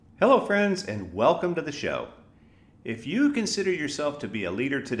Hello, friends, and welcome to the show. If you consider yourself to be a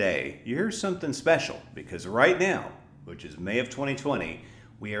leader today, you're something special because right now, which is May of 2020,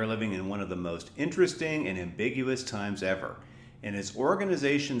 we are living in one of the most interesting and ambiguous times ever. And as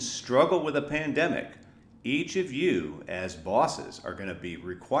organizations struggle with a pandemic, each of you as bosses are going to be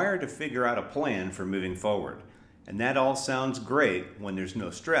required to figure out a plan for moving forward. And that all sounds great when there's no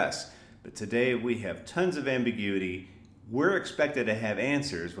stress, but today we have tons of ambiguity. We're expected to have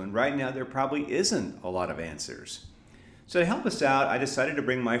answers when right now there probably isn't a lot of answers. So to help us out, I decided to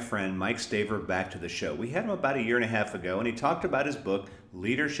bring my friend Mike Staver back to the show. We had him about a year and a half ago, and he talked about his book,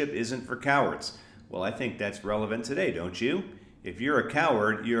 Leadership Isn't for Cowards. Well, I think that's relevant today, don't you? If you're a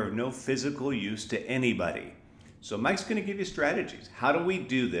coward, you're of no physical use to anybody. So Mike's going to give you strategies. How do we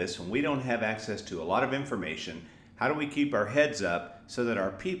do this when we don't have access to a lot of information? How do we keep our heads up so that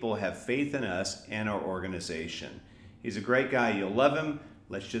our people have faith in us and our organization? He's a great guy. You'll love him.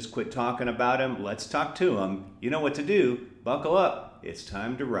 Let's just quit talking about him. Let's talk to him. You know what to do. Buckle up. It's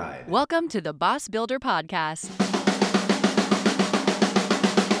time to ride. Welcome to the Boss Builder Podcast.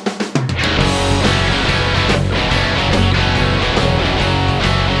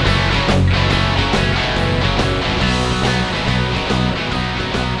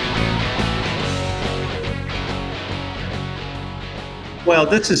 Well,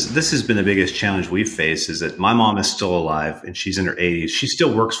 this has been the biggest challenge we've faced is that my mom is still alive and she's in her 80s. She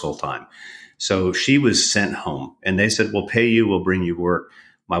still works full time. So she was sent home and they said, we'll pay you, we'll bring you work.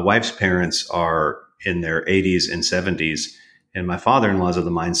 My wife's parents are in their 80s and 70s. And my father-in-law's of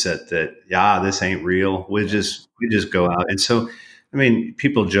the mindset that, this ain't real. We just go out. And so, I mean,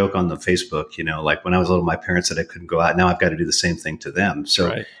 people joke on the Facebook, like when I was little, my parents said I couldn't go out. Now I've got to do the same thing to them. So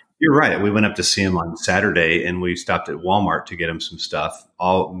right. You're right. We went up to see him on Saturday and we stopped at Walmart to get him some stuff.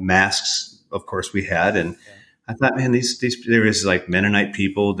 All masks, of course, we had. And I thought, man, there is like Mennonite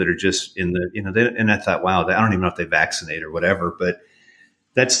people that are just in the, and I thought, wow, I don't even know if they vaccinate or whatever, but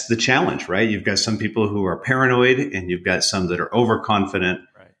that's the challenge, right? You've got some people who are paranoid and you've got some that are overconfident.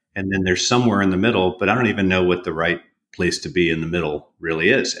 Right. And then there's somewhere in the middle, but I don't even know what the right place to be in the middle really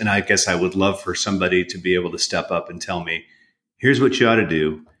is. And I guess I would love for somebody to be able to step up and tell me, here's what you ought to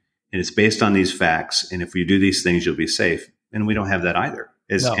do. And it's based on these facts. And if you do these things, you'll be safe. And we don't have that either.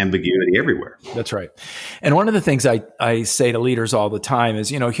 There's ambiguity everywhere. That's right. And one of the things I say to leaders all the time is,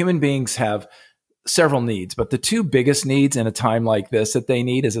 human beings have several needs, but the two biggest needs in a time like this that they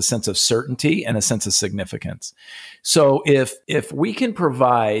need is a sense of certainty and a sense of significance. So if we can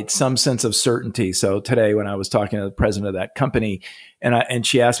provide some sense of certainty, so today when I was talking to the president of that company and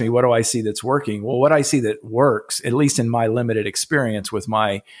she asked me, what do I see that's working? Well, what I see that works, at least in my limited experience with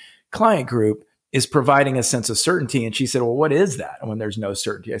my client group, is providing a sense of certainty. And she said, well, what is that when there's no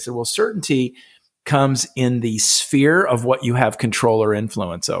certainty? I said, well, certainty comes in the sphere of what you have control or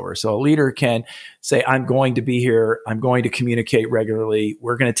influence over. So a leader can say, I'm going to be here. I'm going to communicate regularly.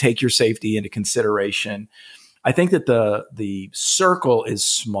 We're going to take your safety into consideration. I think that the circle is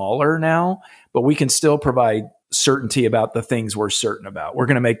smaller now, but we can still provide certainty about the things we're certain about. We're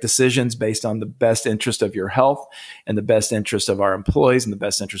going to make decisions based on the best interest of your health and the best interest of our employees and the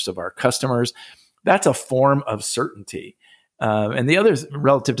best interest of our customers. That's a form of certainty. And the other,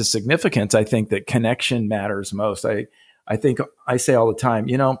 relative to significance, I think that connection matters most. I think I say all the time,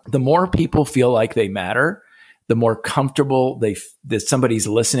 the more people feel like they matter, the more comfortable that somebody's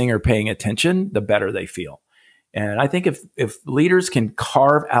listening or paying attention, the better they feel. And I think if leaders can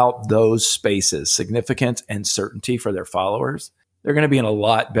carve out those spaces, significance and certainty for their followers, they're going to be in a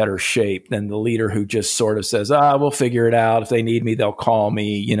lot better shape than the leader who just sort of says, we'll figure it out. If they need me, they'll call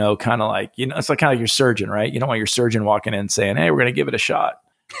me, kind of like, it's like kind of your surgeon, right? You don't want your surgeon walking in saying, hey, we're going to give it a shot.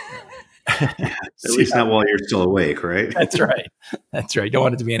 At least not while you're still awake, right? That's right. That's right. You don't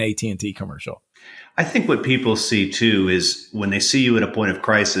want it to be an AT&T commercial. I think what people see too is when they see you at a point of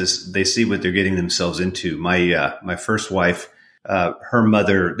crisis, they see what they're getting themselves into. My first wife, her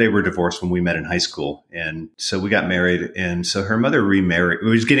mother, they were divorced when we met in high school. And so we got married. And so her mother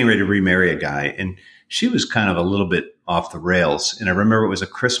was getting ready to remarry a guy. And she was kind of a little bit off the rails. And I remember it was a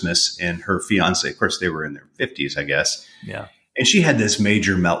Christmas and her fiance, of course, they were in their 50s, I guess. Yeah. And she had this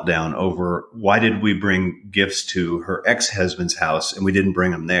major meltdown over why did we bring gifts to her ex-husband's house and we didn't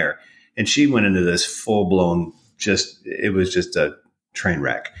bring them there. And she went into this full-blown, it was just a train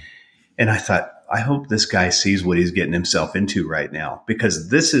wreck. And I thought, I hope this guy sees what he's getting himself into right now, because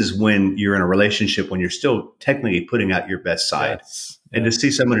this is when you're in a relationship, when you're still technically putting out your best side. Yes. And to see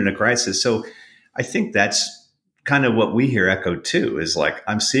someone in a crisis. So I think that's kind of what we hear echoed too, is like,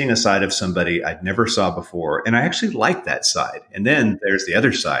 I'm seeing a side of somebody I'd never saw before. And I actually like that side. And then there's the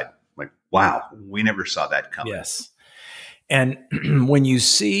other side. Like, wow, we never saw that coming. Yes. And when you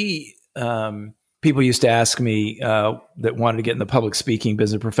see, people used to ask me that wanted to get in the public speaking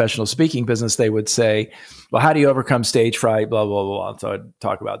business, professional speaking business, they would say, well, how do you overcome stage fright, blah, blah, blah. So I'd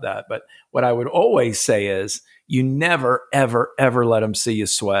talk about that. But what I would always say is, you never, ever, ever let them see you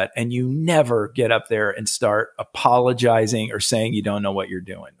sweat. And you never get up there and start apologizing or saying you don't know what you're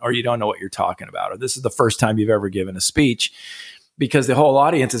doing, or you don't know what you're talking about, or this is the first time you've ever given a speech. Because the whole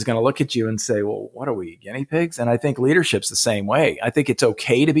audience is going to look at you and say, well, what are we, guinea pigs? And I think leadership's the same way. I think it's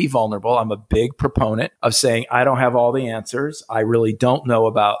okay to be vulnerable. I'm a big proponent of saying, I don't have all the answers. I really don't know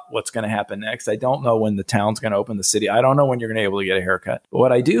about what's going to happen next. I don't know when the town's going to open, the city. I don't know when you're going to be able to get a haircut. But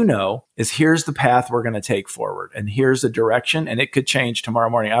what I do know is here's the path we're going to take forward. And here's the direction. And it could change tomorrow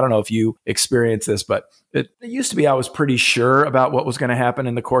morning. I don't know if you experience this, but it used to be I was pretty sure about what was going to happen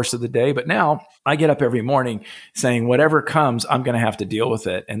in the course of the day. But now I get up every morning saying, whatever comes, I'm going to have to deal with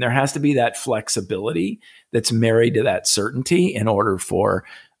it. And there has to be that flexibility that's married to that certainty in order for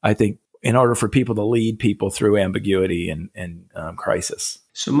people to lead people through ambiguity and crisis.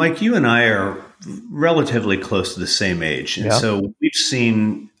 So, Mike, you and I are relatively close to the same age. And so we've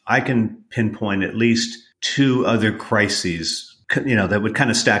seen, I can pinpoint at least two other crises, that would kind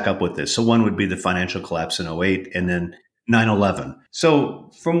of stack up with this. So one would be the financial collapse in '08 and then 9/11. So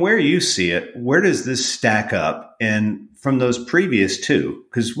from where you see it, where does this stack up? And from those previous two,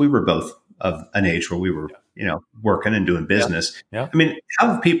 because we were both of an age where we were, working and doing business. Yeah. I mean,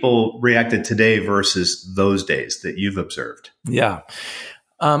 how have people reacted today versus those days that you've observed? Yeah.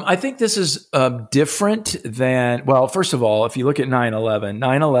 I think this is different than, well, first of all, if you look at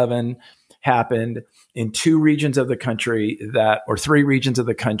 9/11 happened in two regions of the country or three regions of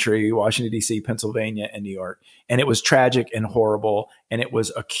the country, Washington, D.C., Pennsylvania, and New York. And it was tragic and horrible. And it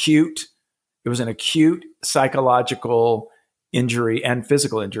was acute. It was an acute psychological injury and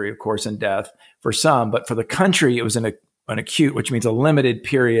physical injury, of course, and death for some. But for the country, it was an acute, which means a limited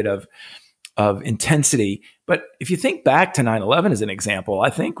period of intensity. But if you think back to 9/11 as an example,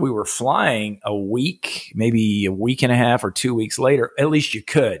 I think we were flying a week, maybe a week and a half or 2 weeks later. At least you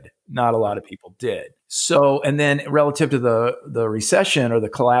could. Not a lot of people did. So, and then relative to the recession or the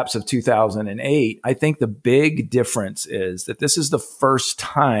collapse of 2008, I think the big difference is that this is the first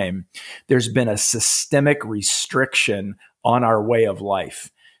time there's been a systemic restriction on our way of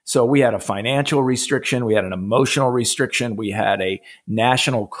life. So we had a financial restriction, we had an emotional restriction, we had a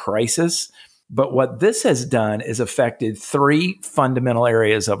national crisis. But what this has done is affected three fundamental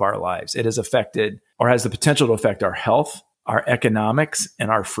areas of our lives. It has affected, or has the potential to affect, our health, our economics, and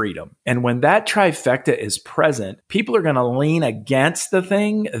our freedom. And when that trifecta is present, people are going to lean against the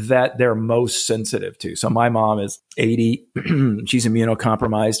thing that they're most sensitive to. So my mom is 80. She's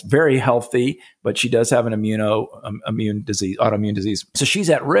immunocompromised, very healthy, but she does have an autoimmune disease. So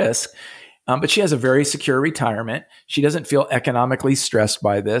she's at risk. But she has a very secure retirement. She doesn't feel economically stressed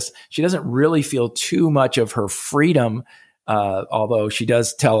by this. She doesn't really feel too much of her freedom, although she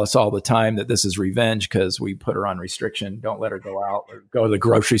does tell us all the time that this is revenge because we put her on restriction. Don't let her go out or go to the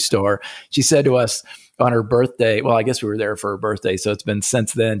grocery store. She said to us on her birthday, well, I guess we were there for her birthday, so it's been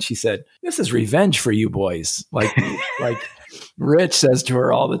since then. She said, "This is revenge for you boys." Like Rich says to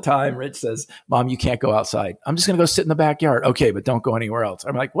her all the time. Rich says, "Mom, you can't go outside. I'm just going to go sit in the backyard." "Okay, but don't go anywhere else."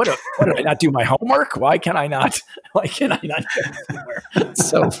 I'm like, what did I not do my homework? Why can I not go somewhere? It's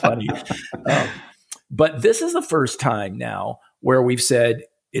so funny. But this is the first time now where we've said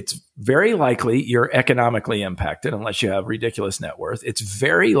it's very likely you're economically impacted unless you have ridiculous net worth. It's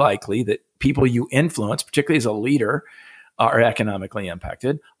very likely that people you influence, particularly as a leader, are economically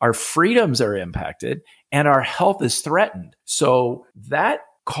impacted. Our freedoms are impacted and our health is threatened. So that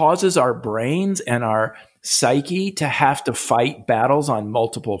causes our brains and our psyche to have to fight battles on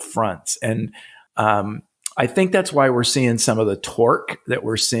multiple fronts. And I think that's why we're seeing some of the torque that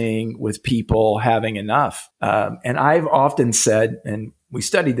we're seeing with people having enough. And I've often said, and we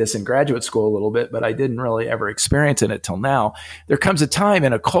studied this in graduate school a little bit, but I didn't really ever experience it till now. There comes a time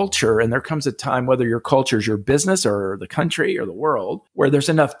in a culture, and there comes a time, whether your culture is your business or the country or the world, where there's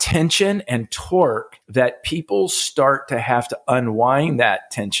enough tension and torque that people start to have to unwind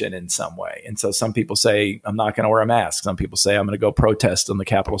that tension in some way. And so some people say, I'm not going to wear a mask. Some people say, I'm going to go protest on the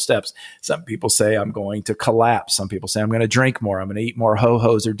Capitol steps. Some people say, I'm going to collapse. Some people say, I'm going to drink more. I'm going to eat more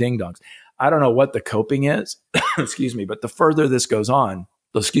ho-hos or ding-dongs. I don't know what the coping is, excuse me, but the further this goes on,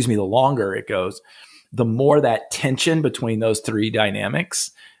 the longer it goes, the more that tension between those three dynamics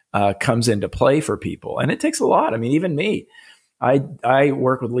comes into play for people. And it takes a lot. I mean, even me, I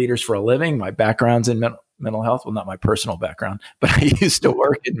work with leaders for a living. My background's in mental health. Well, not my personal background, but I used to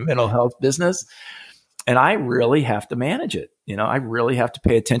work in mental health business. And I really have to manage it. I really have to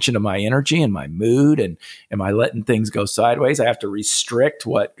pay attention to my energy and my mood. And am I letting things go sideways? I have to restrict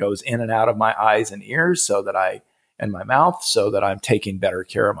what goes in and out of my eyes and ears and my mouth, so that I'm taking better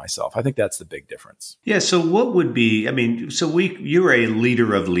care of myself. I think that's the big difference. Yeah. So what would be, you're a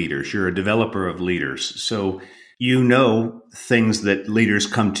leader of leaders, you're a developer of leaders. So things that leaders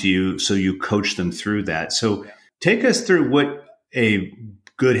come to you, so you coach them through that. So take us through what a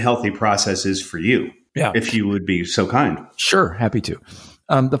good, healthy process is for you. Yeah. If you would be so kind. Sure. Happy to.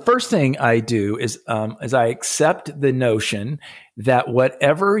 The first thing I do is I accept the notion that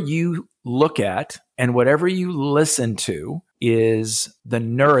whatever you look at and whatever you listen to is the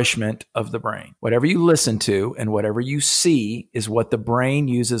nourishment of the brain. Whatever you listen to and whatever you see is what the brain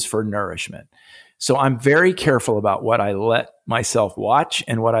uses for nourishment. So I'm very careful about what I let myself watch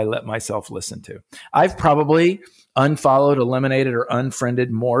and what I let myself listen to. I've probably unfollowed, eliminated, or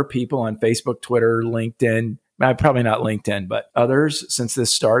unfriended more people on Facebook, Twitter, LinkedIn. Probably not LinkedIn, but others since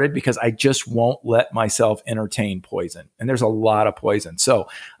this started, because I just won't let myself entertain poison. And there's a lot of poison. So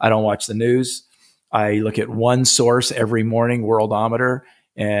I don't watch the news. I look at one source every morning, Worldometer,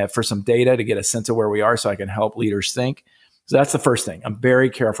 for some data to get a sense of where we are so I can help leaders think. So that's the first thing. I'm very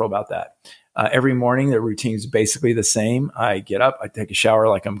careful about that. Every morning, the routine is basically the same. I get up, I take a shower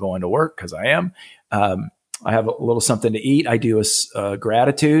like I'm going to work, because I am. I have a little something to eat. I do a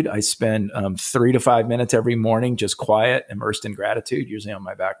gratitude. I spend 3 to 5 minutes every morning just quiet, immersed in gratitude, usually on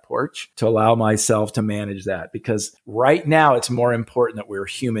my back porch, to allow myself to manage that. Because right now, it's more important that we're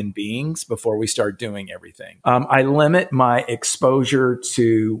human beings before we start doing everything. I limit my exposure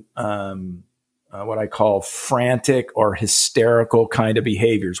to what I call frantic or hysterical kind of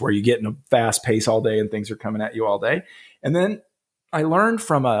behaviors, where you get in a fast pace all day and things are coming at you all day. And then I learned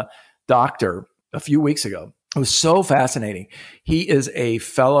from a doctor a few weeks ago. It was so fascinating. He is a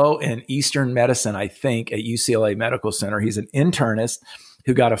fellow in Eastern medicine, I think, at UCLA Medical Center. He's an internist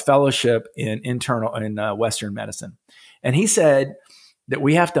who got a fellowship in Western medicine. And he said that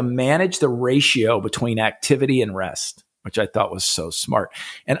we have to manage the ratio between activity and rest, which I thought was so smart.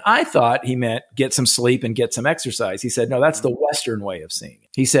 And I thought he meant get some sleep and get some exercise. He said, no, that's the Western way of seeing it.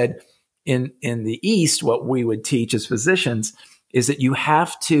 He said, in the East, what we would teach as physicians is that you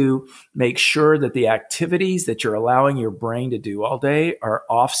have to make sure that the activities that you're allowing your brain to do all day are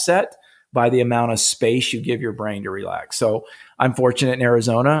offset by the amount of space you give your brain to relax. So I'm fortunate in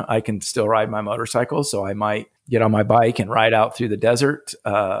Arizona, I can still ride my motorcycle. So I might get on my bike and ride out through the desert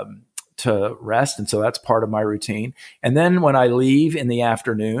to rest. And so that's part of my routine. And then when I leave in the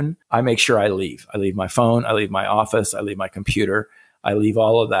afternoon, I make sure I leave. I leave my phone, I leave my office, I leave my computer, I leave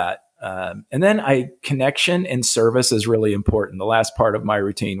all of that. And then connection and service is really important. The last part of my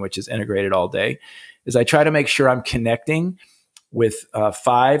routine, which is integrated all day, is I try to make sure I'm connecting with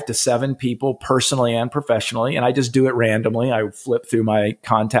 5 to 7 people personally and professionally. And I just do it randomly. I flip through my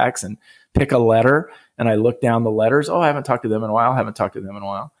contacts and pick a letter, and I look down the letters. Oh, I haven't talked to them in a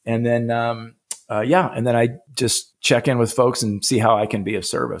while. And then, and then I just check in with folks and see how I can be of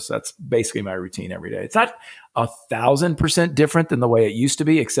service. That's basically my routine every day. It's not 1,000% different than the way it used to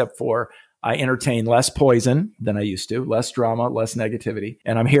be, except for I entertain less poison than I used to, less drama, less negativity,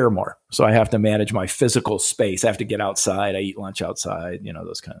 and I'm here more. So I have to manage my physical space. I have to get outside. I eat lunch outside,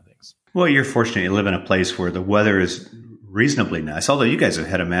 those kind of things. Well, you're fortunate you live in a place where the weather is reasonably nice, although you guys have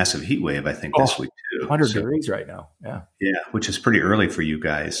had a massive heat wave, I think, this week too. 100 degrees right now. Yeah. Yeah, which is pretty early for you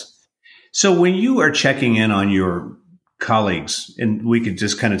guys. So when you are checking in on your colleagues, and we could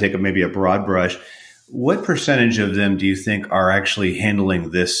just kind of take maybe a broad brush, what percentage of them do you think are actually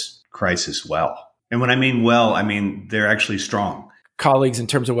handling this crisis well? And when I mean well, I mean they're actually strong. Colleagues in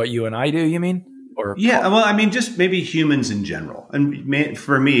terms of what you and I do, you mean? Or yeah, well, I mean, just maybe humans in general. And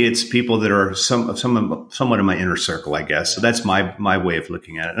for me, it's people that are somewhat in my inner circle, I guess. So that's my way of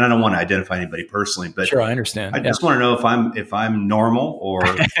looking at it. And I don't want to identify anybody personally, but sure, I understand. I just want to know if I'm normal or,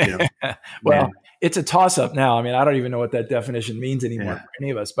 well, it's a toss up now. I mean, I don't even know what that definition means anymore for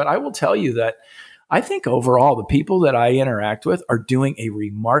any of us, but I will tell you that I think overall, the people that I interact with are doing a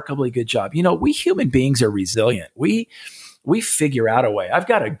remarkably good job. We human beings are resilient. We figure out a way. I've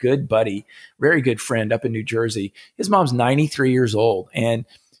got a good buddy, very good friend up in New Jersey. His mom's 93 years old, and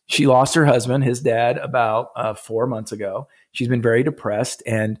she lost her husband, his dad, about 4 months ago. She's been very depressed,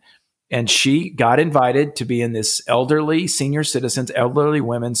 and she got invited to be in this elderly senior citizens, elderly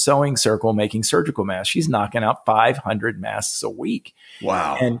women sewing circle making surgical masks. She's knocking out 500 masks a week.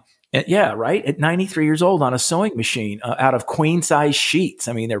 Wow. And yeah, right. At 93 years old on a sewing machine out of queen size sheets.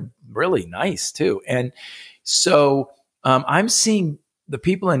 I mean, they're really nice too. And so I'm seeing the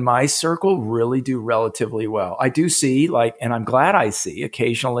people in my circle really do relatively well. I do see and I'm glad I see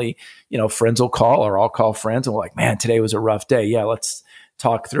occasionally, friends will call or I'll call friends and we're like, man, today was a rough day. Yeah, let's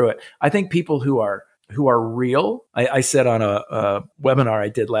talk through it. I think people who are real, I said on a webinar I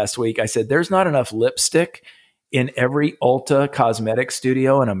did last week, I said, there's not enough lipstick in every Ulta cosmetic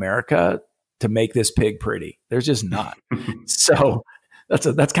studio in America to make this pig pretty. There's just not. So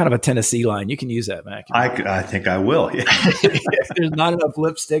that's kind of a Tennessee line. You can use that, Mac. I think I will. Yeah. There's not enough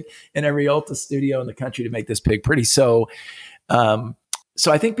lipstick in every Ulta studio in the country to make this pig pretty. So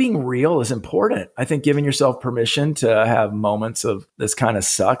I think being real is important. I think giving yourself permission to have moments of this kind of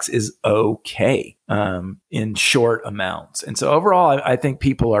sucks is okay in short amounts. And so overall, I think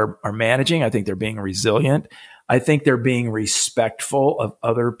people are managing. I think they're being resilient. I think they're being respectful of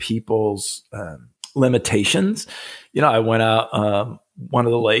other people's limitations. I went out, one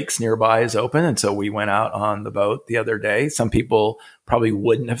of the lakes nearby is open. And so we went out on the boat the other day. Some people probably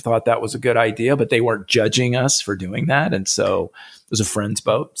wouldn't have thought that was a good idea, but they weren't judging us for doing that. And so it was a friend's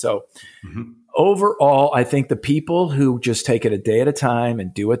boat. So overall, I think the people who just take it a day at a time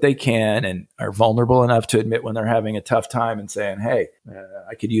and do what they can and are vulnerable enough to admit when they're having a tough time and saying, hey,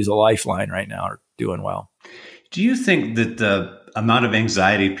 I could use a lifeline right now, are doing well. Do you think that the amount of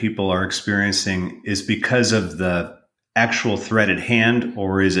anxiety people are experiencing is because of the actual threat at hand,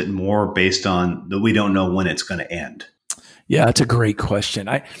 or is it more based on that we don't know when it's going to end? Yeah, that's a great question.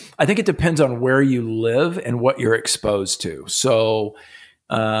 I think it depends on where you live and what you're exposed to. So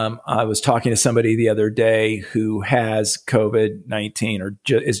I was talking to somebody the other day who has COVID-19 or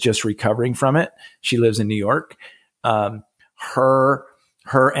is just recovering from it. She lives in New York. Her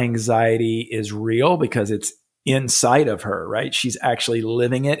anxiety is real because it's inside of her, right? She's actually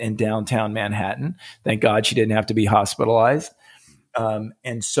living it in downtown Manhattan. Thank God she didn't have to be hospitalized.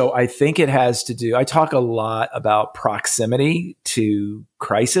 And so I think it has to do, I talk a lot about proximity to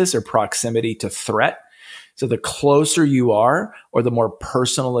crisis or proximity to threat. So the closer you are or the more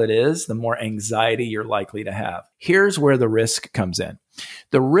personal it is, the more anxiety you're likely to have. Here's where the risk comes in.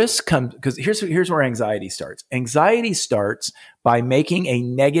 The risk comes because here's where anxiety starts. Anxiety starts by making a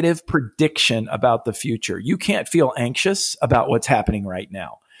negative prediction about the future. You can't feel anxious about what's happening right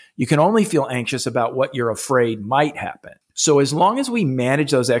now. You can only feel anxious about what you're afraid might happen. So as long as we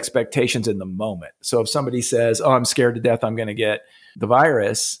manage those expectations in the moment. So if somebody says, oh, I'm scared to death, I'm going to get the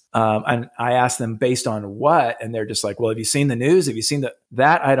virus. And I ask them based on what? And they're just like, well, have you seen the news? Have you seen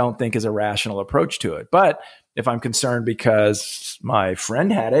that? I don't think is a rational approach to it. But if I'm concerned because my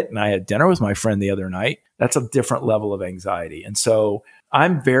friend had it and I had dinner with my friend the other night, that's a different level of anxiety. And so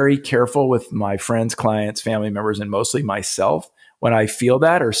I'm very careful with my friends, clients, family members, and mostly myself when I feel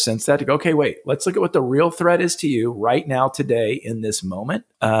that or sense that to go, okay, wait, let's look at what the real threat is to you right now, today, in this moment,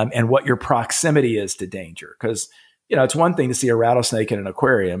 and what your proximity is to danger. Because it's one thing to see a rattlesnake in an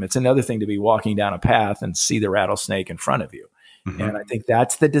aquarium. It's another thing to be walking down a path and see the rattlesnake in front of you. Mm-hmm. And I think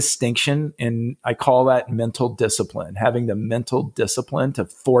that's the distinction. And I call that mental discipline, having the mental discipline to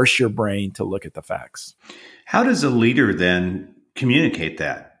force your brain to look at the facts. How does a leader then communicate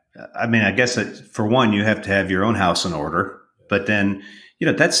that? I mean, I guess for one, you have to have your own house in order. But then,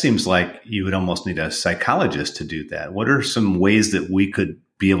 that seems like you would almost need a psychologist to do that. What are some ways that we could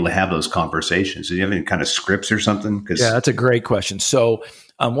be able to have those conversations? Do you have any kind of scripts or something? Yeah, that's a great question. So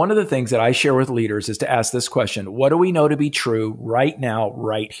one of the things that I share with leaders is to ask this question: what do we know to be true right now,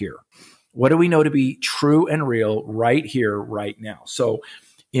 right here? What do we know to be true and real right here, right now? So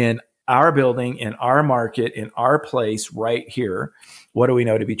in our building, in our market, in our place right here, what do we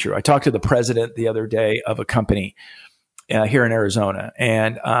know to be true? I talked to the president the other day of a company here in Arizona,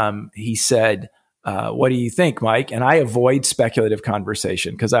 and he said, what do you think, Mike? And I avoid speculative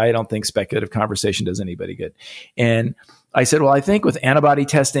conversation because I don't think speculative conversation does anybody good. And I said, well, I think with antibody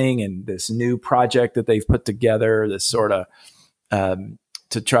testing and this new project that they've put together, this sort of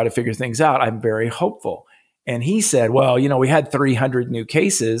to try to figure things out, I'm very hopeful. And he said, well, we had 300 new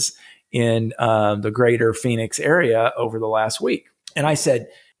cases in the greater Phoenix area over the last week. And I said,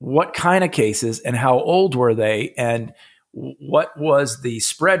 what kind of cases and how old were they? And what was the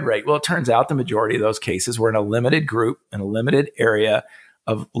spread rate? Well, it turns out the majority of those cases were in a limited group, in a limited area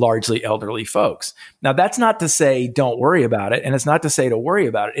of largely elderly folks. Now, that's not to say don't worry about it. And it's not to say to worry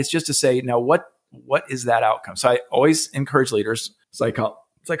about it. It's just to say, now, what is that outcome? So I always encourage leaders,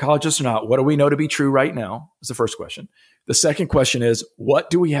 psychologists or not, what do we know to be true right now? Is the first question. The second question is, what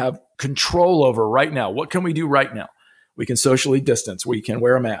do we have control over right now? What can we do right now? We can socially distance. We can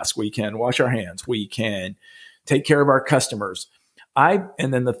wear a mask. We can wash our hands. We can take care of our customers.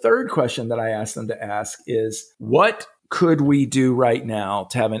 And then the third question that I asked them to ask is, what could we do right now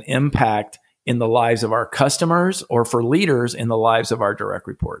to have an impact in the lives of our customers or for leaders in the lives of our direct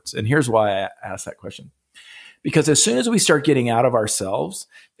reports? And here's why I asked that question. Because as soon as we start getting out of ourselves,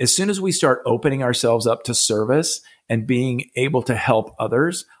 as soon as we start opening ourselves up to service and being able to help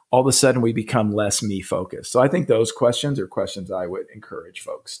others, all of a sudden we become less me focused. So I think those questions are questions I would encourage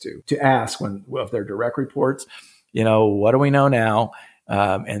folks to ask when of their direct reports. What do we know now?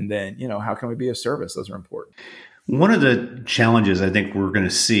 And then, how can we be of service? Those are important. One of the challenges I think we're going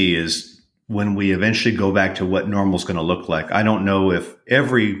to see is when we eventually go back to what normal is going to look like. I don't know if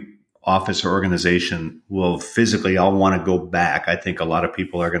every office or organization will physically all want to go back. I think a lot of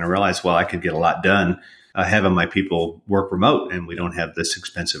people are going to realize, well, I could get a lot done having my people work remote and we don't have this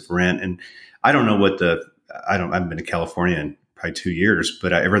expensive rent. And I don't know I haven't been to California in probably 2 years,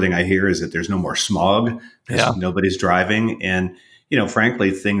 but everything I hear is that there's no more smog because nobody's driving. And,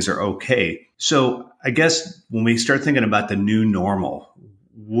 frankly, things are okay. So I guess when we start thinking about the new normal,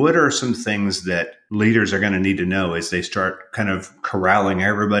 what are some things that leaders are going to need to know as they start kind of corralling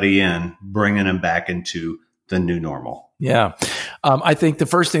everybody in, bringing them back into the new normal? Yeah. I think the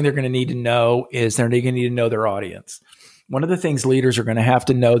first thing they're going to need to know is they're going to need to know their audience. One of the things leaders are going to have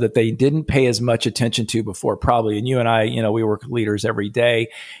to know that they didn't pay as much attention to before, probably. And you and I, we work with leaders every day,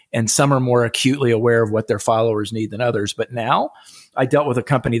 and some are more acutely aware of what their followers need than others. But now I dealt with a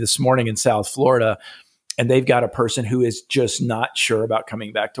company this morning in South Florida, and they've got a person who is just not sure about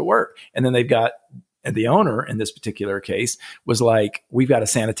coming back to work. And then they've got the owner in this particular case was like, we've got a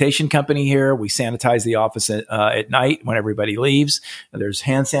sanitation company here. We sanitize the office at night when everybody leaves. There's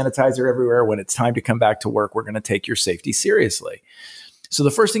hand sanitizer everywhere. When it's time to come back to work, we're going to take your safety seriously. So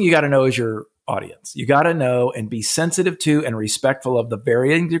the first thing you got to know is your audience. You got to know and be sensitive to and respectful of the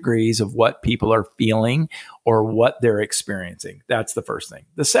varying degrees of what people are feeling or what they're experiencing. That's the first thing.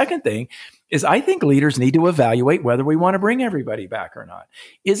 The second thing is I think leaders need to evaluate whether we want to bring everybody back or not.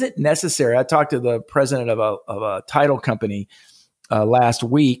 Is it necessary? I talked to the president of a title company last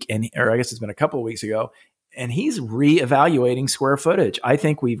week, or I guess it's been a couple of weeks ago, and he's reevaluating square footage. I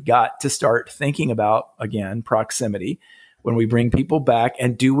think we've got to start thinking about, again, proximity when we bring people back,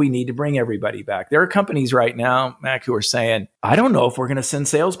 and do we need to bring everybody back? There are companies right now, Mac, who are saying, I don't know if we're going to send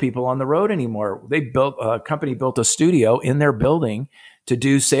salespeople on the road anymore. A company built a studio in their building to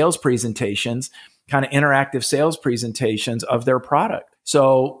do sales presentations, kind of interactive sales presentations of their product.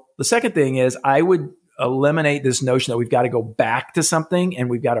 So the second thing is I would eliminate this notion that we've got to go back to something and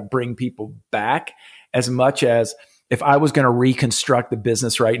we've got to bring people back, as much as if I was going to reconstruct the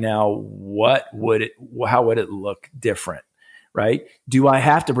business right now, how would it look different? Right? Do I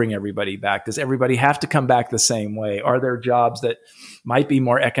have to bring everybody back? Does everybody have to come back the same way? Are there jobs that might be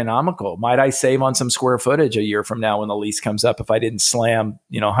more economical? Might I save on some square footage a year from now when the lease comes up if I didn't slam,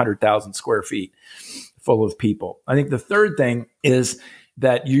 100,000 square feet full of people? I think the third thing is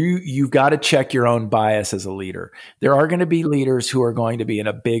that you've got to check your own bias as a leader. There are going to be leaders who are going to be in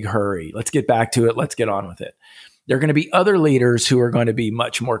a big hurry. Let's get back to it. Let's get on with it. There are going to be other leaders who are going to be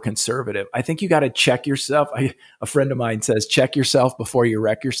much more conservative. I think you got to check yourself. A friend of mine says, check yourself before you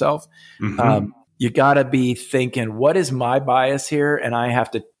wreck yourself. Mm-hmm. You got to be thinking, what is my bias here? And I have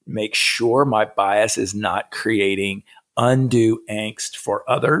to make sure my bias is not creating undue angst for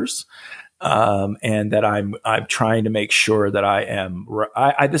others. And that I'm trying to make sure that I am,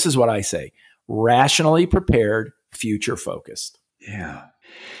 this is what I say, rationally prepared, future focused. Yeah.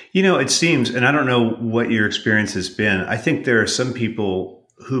 It seems, and I don't know what your experience has been, I think there are some people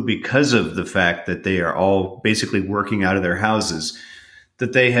who, because of the fact that they are all basically working out of their houses,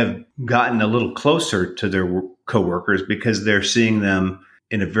 that they have gotten a little closer to their coworkers because they're seeing them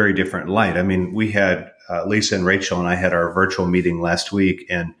in a very different light. I mean, we had Lisa and Rachel and I had our virtual meeting last week,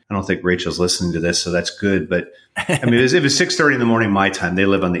 and I don't think Rachel's listening to this, so that's good. But I mean, it was 6:30 in the morning my time. They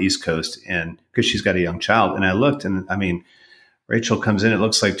live on the East Coast, and because she's got a young child, and I looked, and I mean, Rachel comes in, it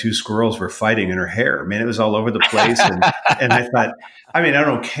looks like two squirrels were fighting in her hair. I mean, it was all over the place. And I thought, I mean, I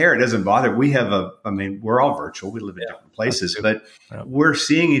don't care. It doesn't bother. We're all virtual. We live in different places, but we're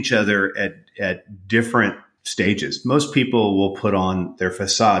seeing each other at different stages. Most people will put on their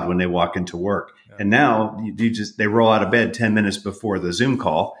facade when they walk into work. Yeah. And now they roll out of bed 10 minutes before the Zoom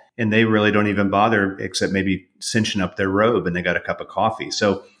call, and they really don't even bother except maybe cinching up their robe, and they got a cup of coffee.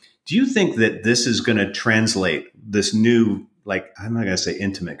 So do you think that this is going to translate this new, I'm not going to say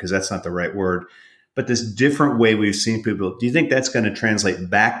intimate because that's not the right word, but this different way we've seen people, do you think that's going to translate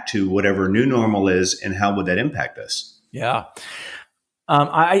back to whatever new normal is, and how would that impact us? Yeah.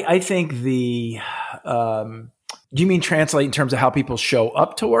 I think do you mean translate in terms of how people show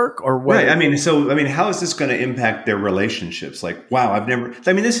up to work or what? Right. How is this going to impact their relationships?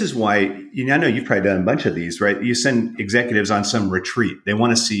 This is why, I know you've probably done a bunch of these, right? You send executives on some retreat. They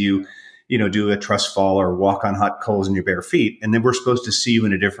want to see you, do a trust fall or walk on hot coals in your bare feet. And then we're supposed to see you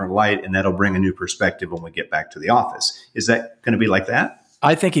in a different light, and that'll bring a new perspective when we get back to the office. Is that going to be like that?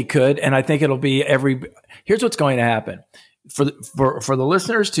 I think it could. And I think it'll be here's what's going to happen for the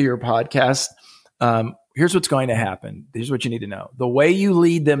listeners to your podcast. Here's what's going to happen. Here's what you need to know. The way you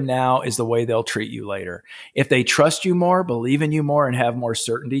lead them now is the way they'll treat you later. If they trust you more, believe in you more, and have more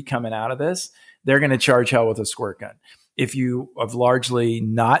certainty coming out of this, they're going to charge hell with a squirt gun. If you have largely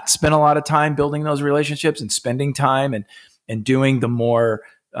not spent a lot of time building those relationships and spending time and doing the more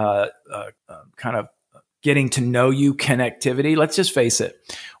kind of getting to know you connectivity, let's just face it.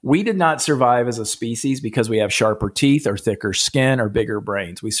 We did not survive as a species because we have sharper teeth or thicker skin or bigger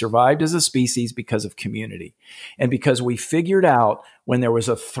brains. We survived as a species because of community and because we figured out when there was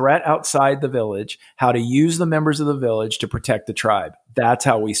a threat outside the village, how to use the members of the village to protect the tribe. That's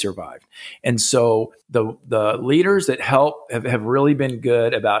how we survived. And so the leaders that have really been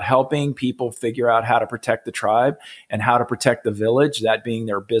good about helping people figure out how to protect the tribe and how to protect the village, that being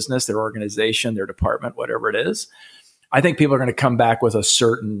their business, their organization, their department, whatever it is. I think people are going to come back with a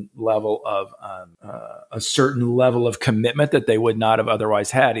certain level of commitment that they would not have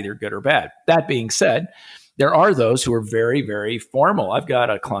otherwise had, either good or bad. That being said, there are those who are very, very formal. I've got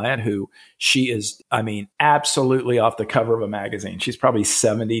a client who she is, absolutely off the cover of a magazine. She's probably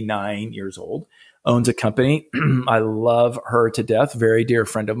 79 years old, owns a company. I love her to death. Very dear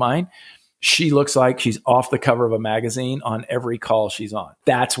friend of mine. She looks like she's off the cover of a magazine on every call she's on.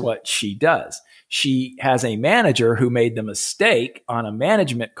 That's what she does. She has a manager who made the mistake on a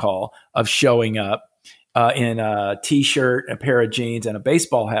management call of showing up in a T-shirt, a pair of jeans, and a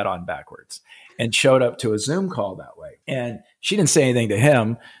baseball hat on backwards, and showed up to a Zoom call that way. And she didn't say anything to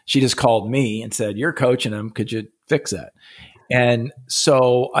him. She just called me and said, "You're coaching him. Could you fix that?" And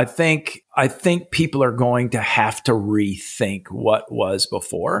so I think people are going to have to rethink what was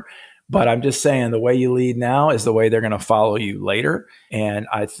before. But I'm just saying the way you lead now is the way they're going to follow you later. And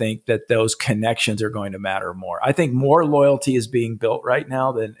I think that those connections are going to matter more. I think more loyalty is being built right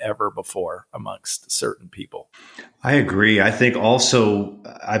now than ever before amongst certain people. I agree. I think also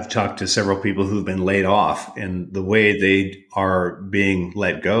I've talked to several people who've been laid off, and the way they are being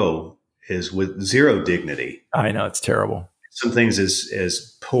let go is with zero dignity. I know, it's terrible. Some things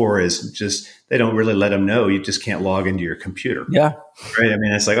as poor as just, they don't really let them know you just can't log into your computer. Yeah. Right. I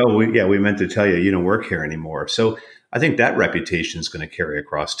mean, it's like, we meant to tell you, you don't work here anymore. So I think that reputation is going to carry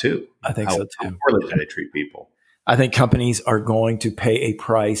across too. I think so too. How poorly do they treat people? I think companies are going to pay a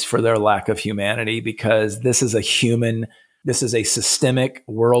price for their lack of humanity, because this is a systemic,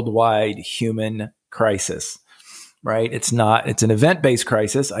 worldwide human crisis, right? It's an event-based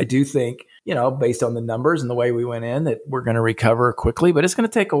crisis. I do think, based on the numbers and the way we went in, that we're going to recover quickly, but it's going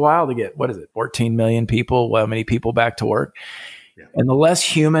to take a while to get, 14 million people, how many people back to work? Yeah. And the less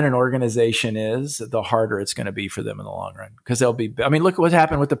human an organization is, the harder it's going to be for them in the long run. Because look at what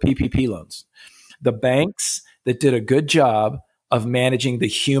happened with the PPP loans. The banks that did a good job of managing the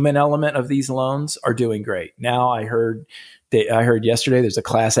human element of these loans are doing great. Now I heard yesterday there's a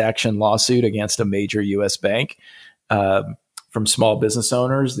class action lawsuit against a major U.S. bank from small business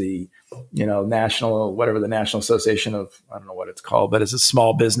owners. The National Association of, I don't know what it's called, but it's a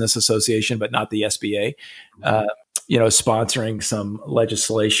small business association, but not the SBA. Sponsoring some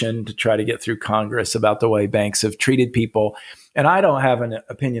legislation to try to get through Congress about the way banks have treated people. And I don't have an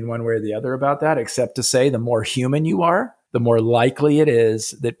opinion one way or the other about that, except to say the more human you are, the more likely it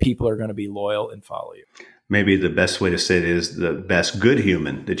is that people are going to be loyal and follow you. Maybe the best way to say it is the best good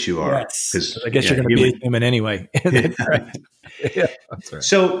human that you are. Yes. I guess you're going to be a human anyway. Right. Yeah, that's right.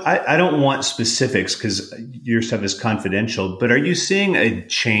 So I don't want specifics because your stuff is confidential, but are you seeing a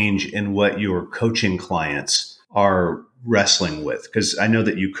change in what your coaching clients are wrestling with? Because I know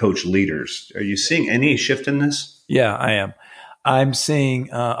that you coach leaders. Are you seeing any shift in this? Yeah, I am. I'm seeing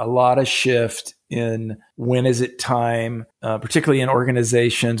a lot of shift in when is it time, particularly in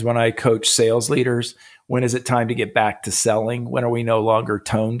organizations when I coach sales leaders. When is it time to get back to selling? When are we no longer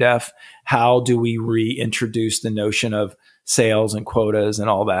tone deaf? How do we reintroduce the notion of sales and quotas and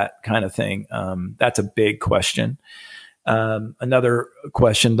all that kind of thing? That's a big question. Another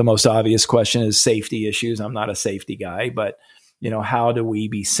question, the most obvious question, is safety issues. I'm not a safety guy, but how do we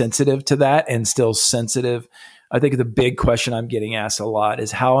be sensitive to that and still sensitive? I think the big question I'm getting asked a lot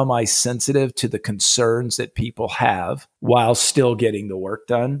is, how am I sensitive to the concerns that people have while still getting the work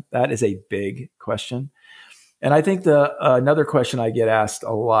done? That is a big question. And I think another question I get asked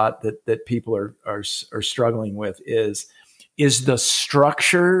a lot that people are struggling with is the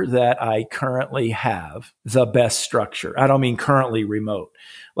structure that I currently have the best structure? I don't mean currently remote.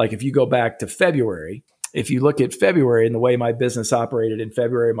 Like if you go back to February, if you look at February and the way my business operated in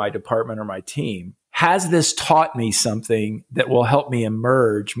February, my department or my team, has this taught me something that will help me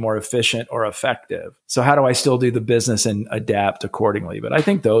emerge more efficient or effective? So how do I still do the business and adapt accordingly? But I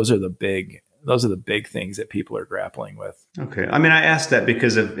think those are the big things that people are grappling with. Okay. I mean, I asked that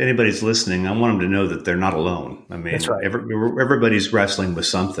because if anybody's listening, I want them to know that they're not alone. I mean, That's right. Everybody's wrestling with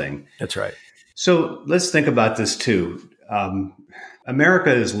something. That's right. So let's think about this too.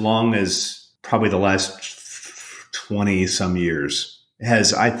 America, as long as probably the last 20 some years,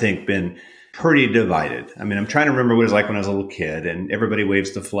 has, I think, been pretty divided. I mean, I'm trying to remember what it was like when I was a little kid and everybody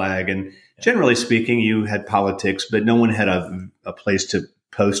waves the flag. And generally speaking, you had politics, but no one had a place to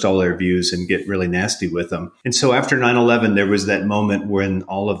post all their views and get really nasty with them. And so after 9/11, there was that moment when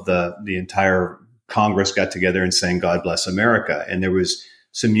all of the entire Congress got together and sang God Bless America. And there was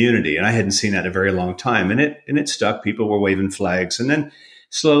some unity. And I hadn't seen that in a very long time. And it stuck. People were waving flags and then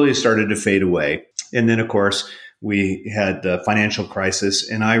slowly started to fade away. And then, of course, we had the financial crisis,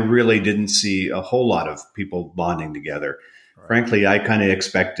 and I really didn't see a whole lot of people bonding together. Right. Frankly, I kind of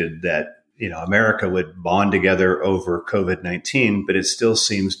expected that, America would bond together over COVID-19, but it still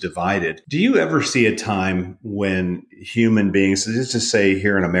seems divided. Do you ever see a time when human beings, let's just say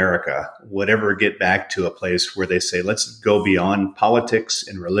here in America, would ever get back to a place where they say, let's go beyond politics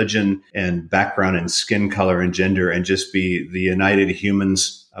and religion and background and skin color and gender and just be the united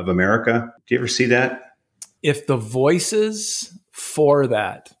humans of America? Do you ever see that? If the voices for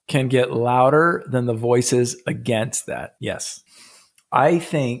that can get louder than the voices against that, yes. I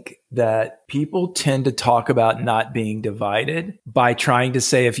think that people tend to talk about not being divided by trying to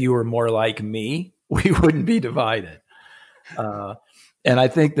say, if you were more like me, we wouldn't be divided. And I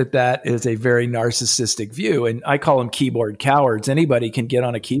think that is a very narcissistic view. And I call them keyboard cowards. Anybody can get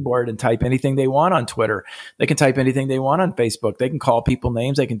on a keyboard and type anything they want on Twitter. They can type anything they want on Facebook. They can call people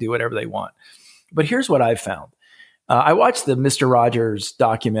names. They can do whatever they want. But here's what I've found. I watched the Mr. Rogers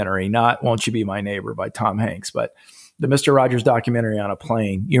documentary, not Won't You Be My Neighbor by Tom Hanks, but the Mr. Rogers documentary on a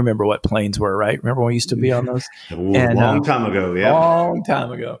plane. You remember what planes were, right? Remember when we used to be on those? Long time ago, yeah. Long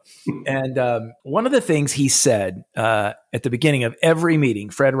time ago. And one of the things he said at the beginning of every meeting,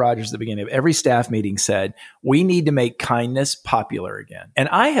 Fred Rogers at the beginning of every staff meeting said, we need to make kindness popular again. And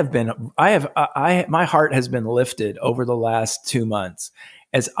my heart has been lifted over the last 2 months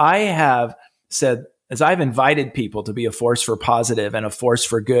as I have said, as I've invited people to be a force for positive and a force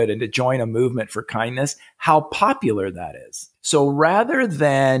for good and to join a movement for kindness, how popular that is. So rather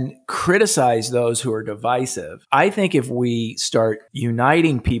than criticize those who are divisive, I think if we start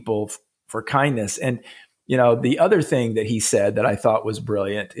uniting people for kindness, and the other thing that he said that I thought was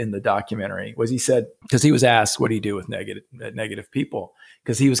brilliant in the documentary was he said, because he was asked, what do you do with negative people?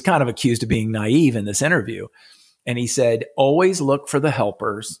 Because he was kind of accused of being naive in this interview. And he said, always look for the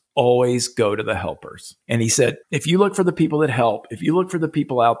helpers, always go to the helpers. And he said, if you look for the people that help, if you look for the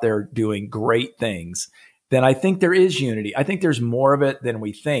people out there doing great things, then I think there is unity. I think there's more of it than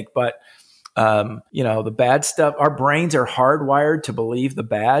we think. But, the bad stuff, our brains are hardwired to believe the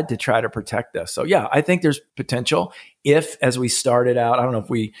bad to try to protect us. So yeah, I think there's potential if, as we started out, I don't know if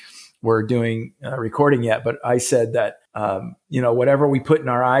we were doing recording yet, but I said that, whatever we put in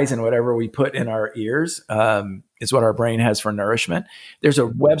our eyes and whatever we put in our ears is what our brain has for nourishment. There's a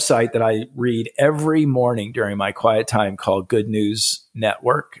website that I read every morning during my quiet time called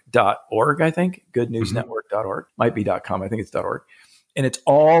goodnewsnetwork.org, I think. Goodnewsnetwork.org. Might be .com. I think it's .org. And it's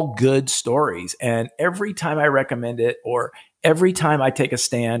all good stories. And every time I recommend it, or every time I take a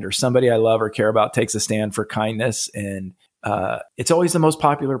stand, or somebody I love or care about takes a stand for kindness, and it's always the most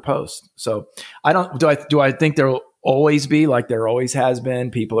popular post. So do I think there'll always be, like there always has been,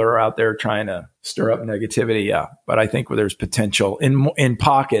 people are out there trying to stir up negativity? Yeah. But I think there's potential in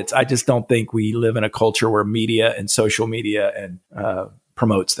pockets. I just don't think we live in a culture where media and social media and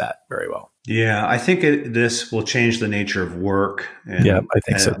promotes that very well. Yeah, I think this will change the nature of work. Yeah, I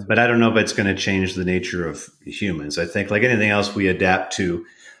think so. But I don't know if it's going to change the nature of humans. I think like anything else, we adapt to.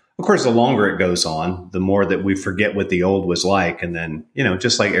 Of course, the longer it goes on, the more that we forget what the old was like. And then,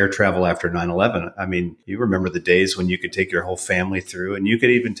 just like air travel after 9/11, I mean, you remember the days when you could take your whole family through, and you could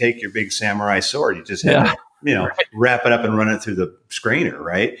even take your big samurai sword. You just had to, wrap it up and run it through the screener,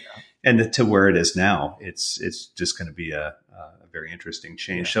 right? Yeah. And to where it is now, it's just going to be a very interesting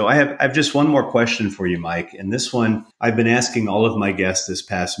change. Yeah. So I have just one more question for you, Mike. And this one I've been asking all of my guests this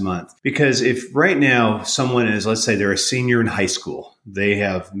past month, because if right now someone is, let's say they're a senior in high school, they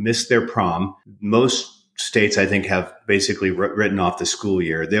have missed their prom. Most states, I think, have basically written off the school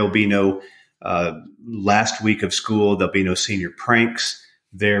year. There'll be no last week of school. There'll be no senior pranks.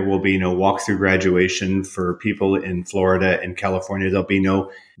 There will be no walk-through graduation for people in Florida and California. There'll be no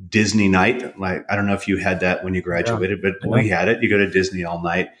Disney night. Like, I don't know if you had that when you graduated, but we had it. You go to Disney all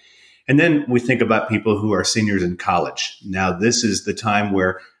night. And then we think about people who are seniors in college. Now, this is the time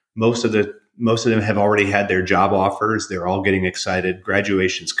where most of them have already had their job offers. They're all getting excited.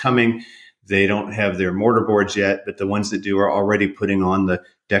 Graduation's coming. They don't have their mortarboards yet, but the ones that do are already putting on the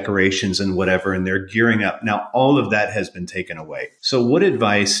decorations and whatever, and they're gearing up. Now, all of that has been taken away. So what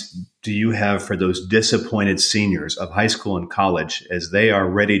advice do you have for those disappointed seniors of high school and college as they are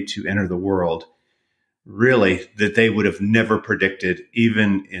ready to enter the world, really, that they would have never predicted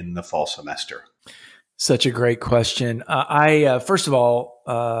even in the fall semester? Such a great question. First of all,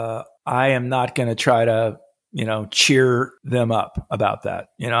 I am not going to try to cheer them up about that.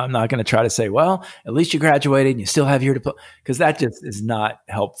 I'm not going to try to say, well, at least you graduated and you still have here to put, because that just is not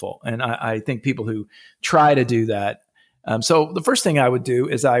helpful. And I think people who try to do that. So the first thing I would do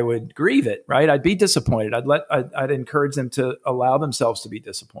is I would grieve it, right? I'd be disappointed. I'd encourage them to allow themselves to be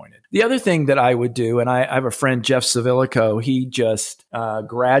disappointed. The other thing that I would do, and I have a friend, Jeff Savilico, he just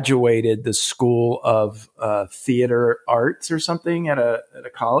graduated the School of Theater Arts or something at a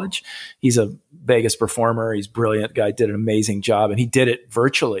college. He's a Vegas performer. He's a brilliant guy, did an amazing job, and he did it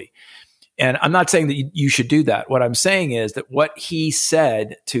virtually. And I'm not saying that you should do that. What I'm saying is that what he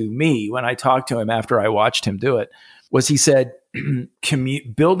said to me when I talked to him after I watched him do it was he said,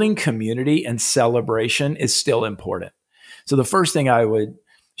 building community and celebration is still important. So the first thing I would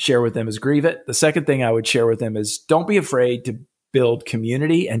share with them is grieve it. The second thing I would share with them is don't be afraid to build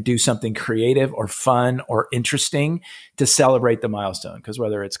community and do something creative or fun or interesting to celebrate the milestone. Because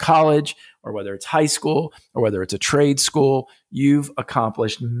whether it's college or whether it's high school or whether it's a trade school, you've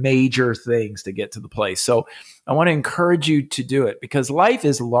accomplished major things to get to the place. So I want to encourage you to do it because life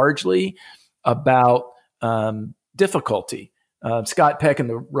is largely about difficulty. Scott Peck in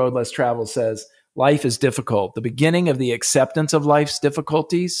The Road Less Traveled says, life is difficult. The beginning of the acceptance of life's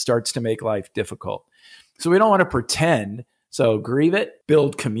difficulties starts to make life difficult. So we don't want to pretend. So grieve it,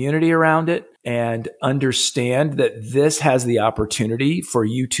 build community around it, and understand that this has the opportunity for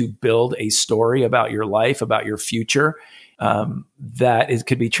you to build a story about your life, about your future, that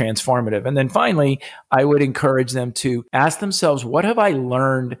could be transformative. And then finally, I would encourage them to ask themselves, what have I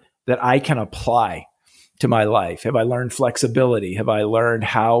learned that I can apply to my life? Have I learned flexibility? Have I learned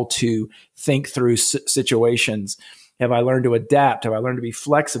how to think through situations? Have I learned to adapt? Have I learned to be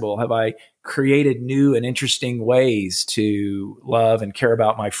flexible? Have I created new and interesting ways to love and care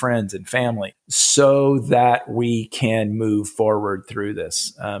about my friends and family so that we can move forward through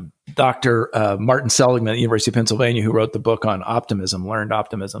this? Dr. Martin Seligman at the University of Pennsylvania, who wrote the book on optimism, Learned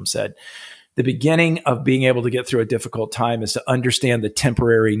Optimism, said, the beginning of being able to get through a difficult time is to understand the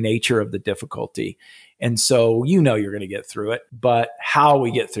temporary nature of the difficulty. And so you're going to get through it, but how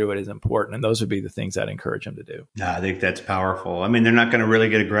we get through it is important. And those would be the things I'd encourage them to do. I think that's powerful. I mean, they're not going to really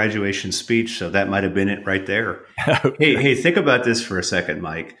get a graduation speech, so that might have been it right there. Okay. Hey, think about this for a second,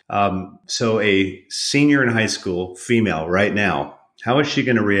 Mike. So a senior in high school, female right now, how is she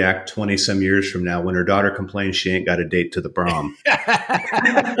going to react 20 some years from now when her daughter complains she ain't got a date to the prom?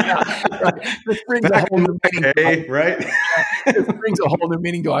 This brings a whole new meaning. Hey, right? This brings a whole new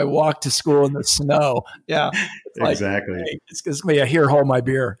meaning. Do I walk to school in the snow? Yeah. Exactly. Hey, it's going to be a here, hold my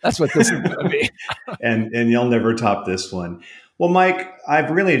beer. That's what this is going to be. and you'll never top this one. Well, Mike, I've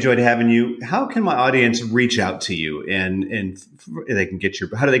really enjoyed having you. How can my audience reach out to you and they can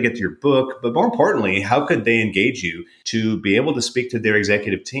how do they get to your book? But more importantly, how could they engage you to be able to speak to their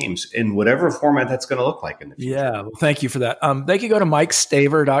executive teams in whatever format that's going to look like in the future? Yeah, well, thank you for that. They can go to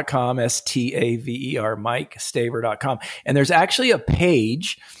MikeStaver.com, STAVER, MikeStaver.com. And there's actually a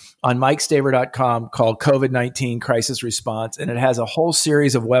page on MikeStaver.com called COVID-19 Crisis Response. And it has a whole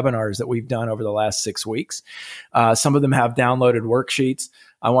series of webinars that we've done over the last 6 weeks. Some of them have downloaded worksheets.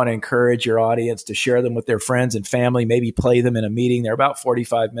 I want to encourage your audience to share them with their friends and family, maybe play them in a meeting. They're about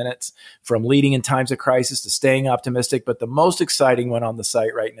 45 minutes, from leading in times of crisis to staying optimistic. But the most exciting one on the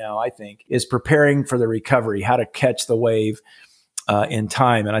site right now, I think, is preparing for the recovery, how to catch the wave in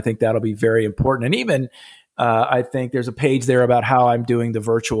time. And I think that'll be very important. And even I think there's a page there about how I'm doing the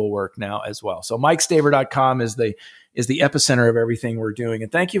virtual work now as well. So MikeStaver.com is the epicenter of everything we're doing.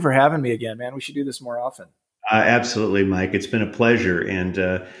 And thank you for having me again, man. We should do this more often. Absolutely, Mike. It's been a pleasure. And,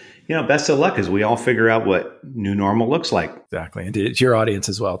 best of luck as we all figure out what new normal looks like. Exactly. And to your audience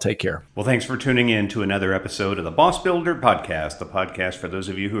as well. Take care. Well, thanks for tuning in to another episode of the Boss Builder Podcast, the podcast for those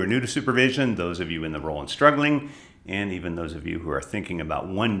of you who are new to supervision, those of you in the role and struggling, and even those of you who are thinking about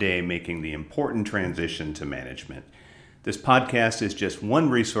one day making the important transition to management. This podcast is just one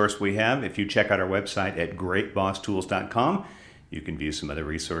resource we have. If you check out our website at greatbosstools.com, You can view some other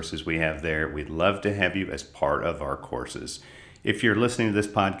resources we have there. We'd love to have you as part of our courses. If you're listening to this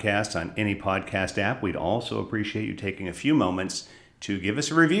podcast on any podcast app, we'd also appreciate you taking a few moments to give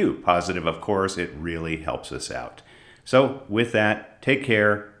us a review. Positive, of course. It really helps us out. So with that, take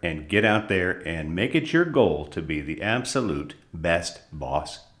care and get out there and make it your goal to be the absolute best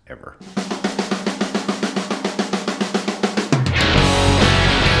boss ever.